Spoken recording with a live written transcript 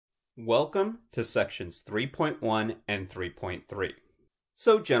Welcome to sections 3.1 and 3.3.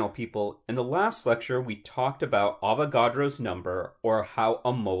 So, gentle people, in the last lecture we talked about Avogadro's number, or how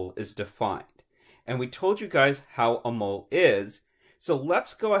a mole is defined. And we told you guys how a mole is, so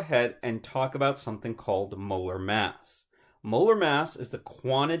let's go ahead and talk about something called molar mass. Molar mass is the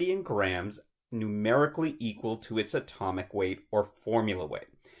quantity in grams numerically equal to its atomic weight or formula weight.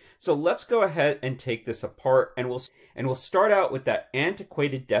 So let's go ahead and take this apart, and we'll start out with that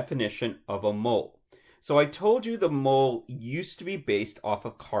antiquated definition of a mole. So I told you the mole used to be based off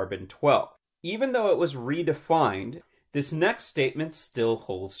of carbon-12. Even though it was redefined, this next statement still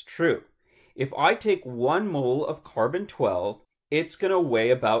holds true. If I take 1 mole of carbon-12, it's going to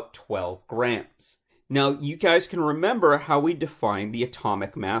weigh about 12 grams. Now, you guys can remember how we defined the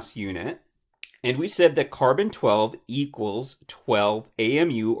atomic mass unit. And we said that carbon-12 equals 12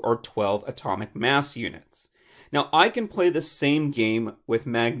 AMU, or 12 atomic mass units. Now, I can play the same game with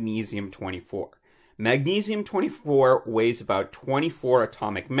magnesium-24. Magnesium-24 weighs about 24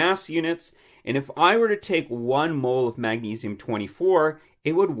 atomic mass units, and if I were to take 1 mole of magnesium-24,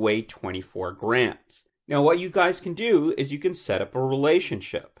 it would weigh 24 grams. Now, what you guys can do is you can set up a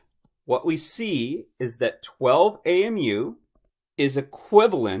relationship. What we see is that 12 AMU is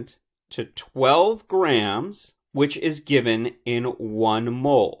equivalent to 12 grams, which is given in 1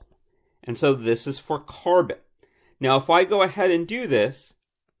 mole. And so this is for carbon. Now, if I go ahead and do this,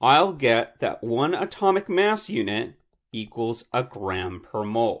 I'll get that 1 atomic mass unit equals a gram per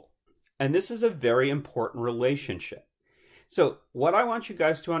mole. And this is a very important relationship. So what I want you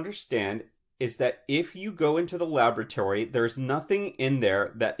guys to understand is that if you go into the laboratory, there's nothing in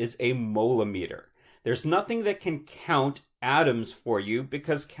there that is a molimeter. There's nothing that can count atoms for you,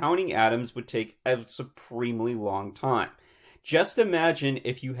 because counting atoms would take a supremely long time. Just imagine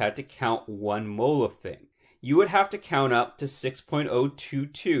if you had to count 1 mole of thing. You would have to count up to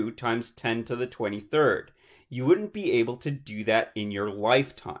 6.022 times 10 to the 23rd. You wouldn't be able to do that in your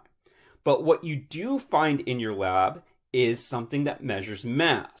lifetime. But what you do find in your lab is something that measures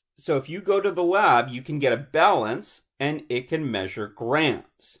mass. So if you go to the lab, you can get a balance and it can measure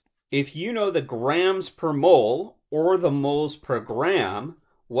grams. If you know the grams per mole or the moles per gram,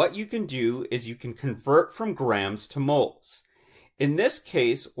 what you can do is you can convert from grams to moles. In this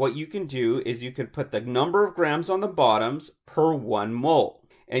case, what you can do is you can put the number of grams on the bottoms per 1 mole.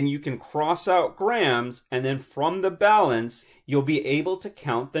 And you can cross out grams, and then from the balance, you'll be able to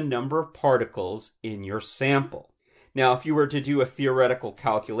count the number of particles in your sample. Now, if you were to do a theoretical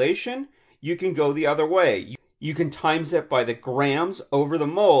calculation, you can go the other way. You can times it by the grams over the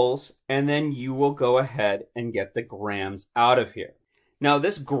moles, and then you will go ahead and get the grams out of here. Now,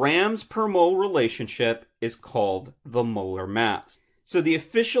 this grams per mole relationship is called the molar mass. So the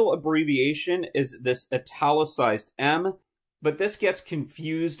official abbreviation is this italicized M, but this gets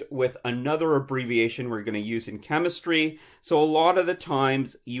confused with another abbreviation we're going to use in chemistry. So a lot of the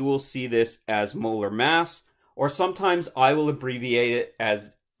times you will see this as molar mass, or sometimes I will abbreviate it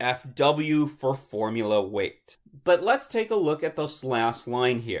as FW for formula weight. But let's take a look at this last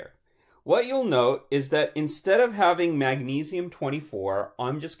line here. What you'll note is that instead of having magnesium-24,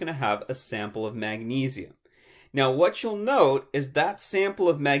 I'm just going to have a sample of magnesium. Now what you'll note is that sample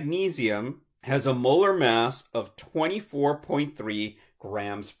of magnesium has a molar mass of 24.3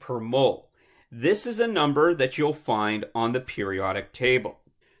 grams per mole. This is a number that you'll find on the periodic table.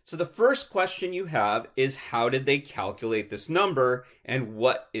 So the first question you have is, how did they calculate this number, and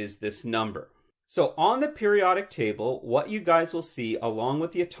what is this number? So on the periodic table, what you guys will see along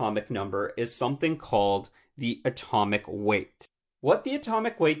with the atomic number is something called the atomic weight. What the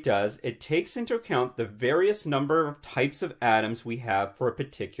atomic weight does, it takes into account the various number of types of atoms we have for a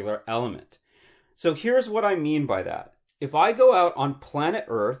particular element. So here's what I mean by that. If I go out on planet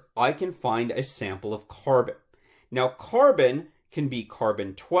Earth, I can find a sample of carbon. Now carbon can be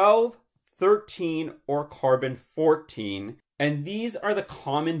carbon-12, 13, or carbon-14, and these are the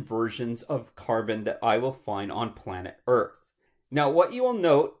common versions of carbon that I will find on planet Earth. Now what you will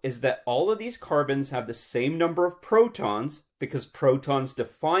note is that all of these carbons have the same number of protons, because protons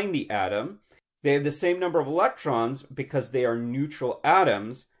define the atom. They have the same number of electrons because they are neutral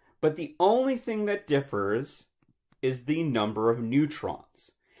atoms, but the only thing that differs is the number of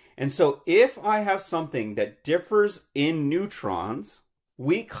neutrons. And so if I have something that differs in neutrons,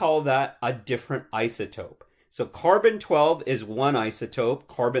 we call that a different isotope. So carbon-12 is one isotope,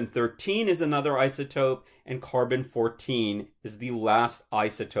 carbon-13 is another isotope, and carbon-14 is the last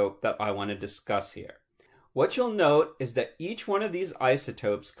isotope that I want to discuss here. What you'll note is that each one of these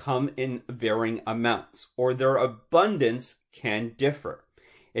isotopes come in varying amounts, or their abundance can differ.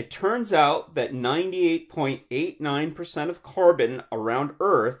 It turns out that 98.89% of carbon around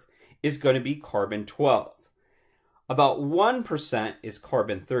Earth is going to be carbon-12. About 1% is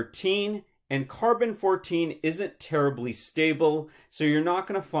carbon-13, and carbon-14 isn't terribly stable, so you're not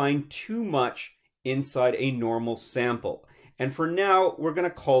going to find too much inside a normal sample. And for now, we're going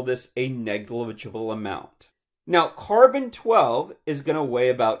to call this a negligible amount. Now, carbon-12 is going to weigh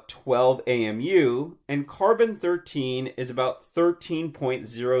about 12 AMU, and carbon-13 is about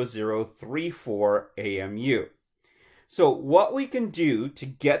 13.0034 AMU. So what we can do to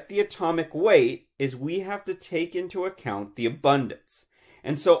get the atomic weight is we have to take into account the abundance.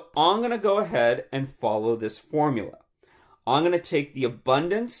 And so I'm going to go ahead and follow this formula. I'm going to take the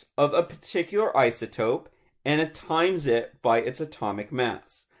abundance of a particular isotope and times it by its atomic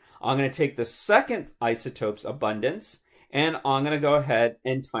mass. I'm going to take the second isotope's abundance, and I'm going to go ahead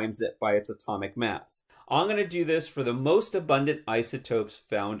and times it by its atomic mass. I'm going to do this for the most abundant isotopes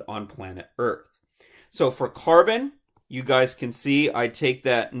found on planet Earth. So for carbon, you guys can see I take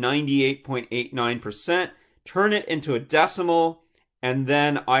that 98.89%, turn it into a decimal, and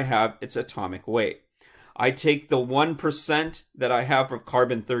then I have its atomic weight. I take the 1% that I have of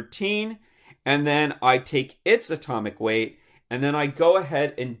carbon-13, and then I take its atomic weight, and then I go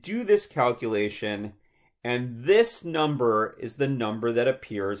ahead and do this calculation, and this number is the number that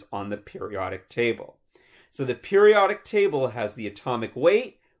appears on the periodic table. So the periodic table has the atomic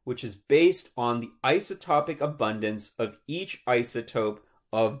weight, which is based on the isotopic abundance of each isotope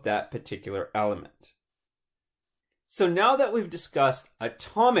of that particular element. So now that we've discussed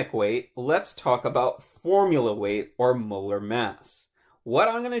atomic weight, let's talk about formula weight or molar mass. What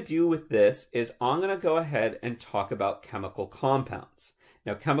I'm going to do with this is I'm going to go ahead and talk about chemical compounds.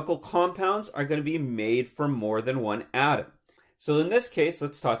 Now, chemical compounds are going to be made from more than one atom. So in this case,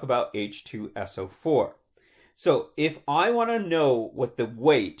 let's talk about H2SO4. So if I want to know what the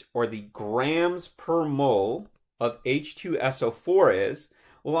weight or the grams per mole of H2SO4 is,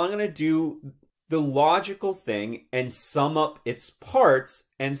 well, I'm going to do the logical thing and sum up its parts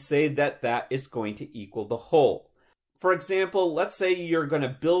and say that that is going to equal the whole. For example, let's say you're going to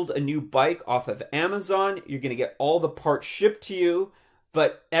build a new bike off of Amazon. You're going to get all the parts shipped to you,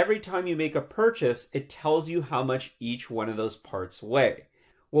 but every time you make a purchase, it tells you how much each one of those parts weigh.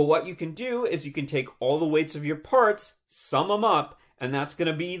 Well, what you can do is you can take all the weights of your parts, sum them up, and that's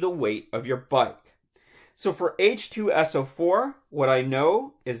going to be the weight of your bike. So for H2SO4, what I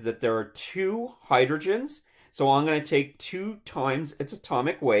know is that there are 2 hydrogens. So I'm going to take 2 times its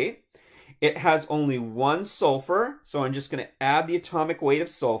atomic weight. It has only 1 sulfur, so I'm just going to add the atomic weight of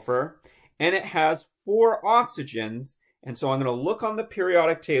sulfur. And it has 4 oxygens, and so I'm going to look on the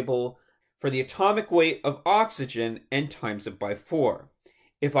periodic table for the atomic weight of oxygen and times it by 4.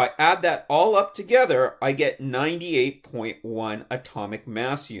 If I add that all up together, I get 98.1 atomic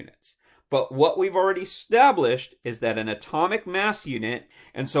mass units. But what we've already established is that an atomic mass unit,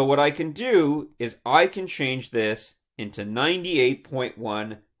 and so what I can do is I can change this into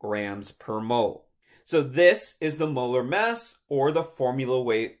 98.1 grams per mole. So this is the molar mass or the formula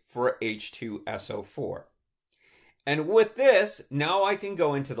weight for H2SO4. And with this, now I can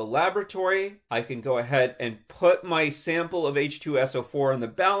go into the laboratory, I can go ahead and put my sample of H2SO4 in the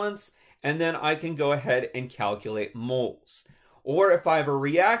balance, and then I can go ahead and calculate moles. Or if I have a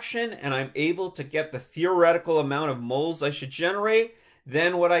reaction and I'm able to get the theoretical amount of moles I should generate,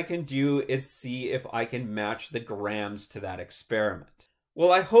 then what I can do is see if I can match the grams to that experiment.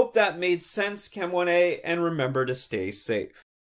 Well, I hope that made sense, Chem 1A, and remember to stay safe.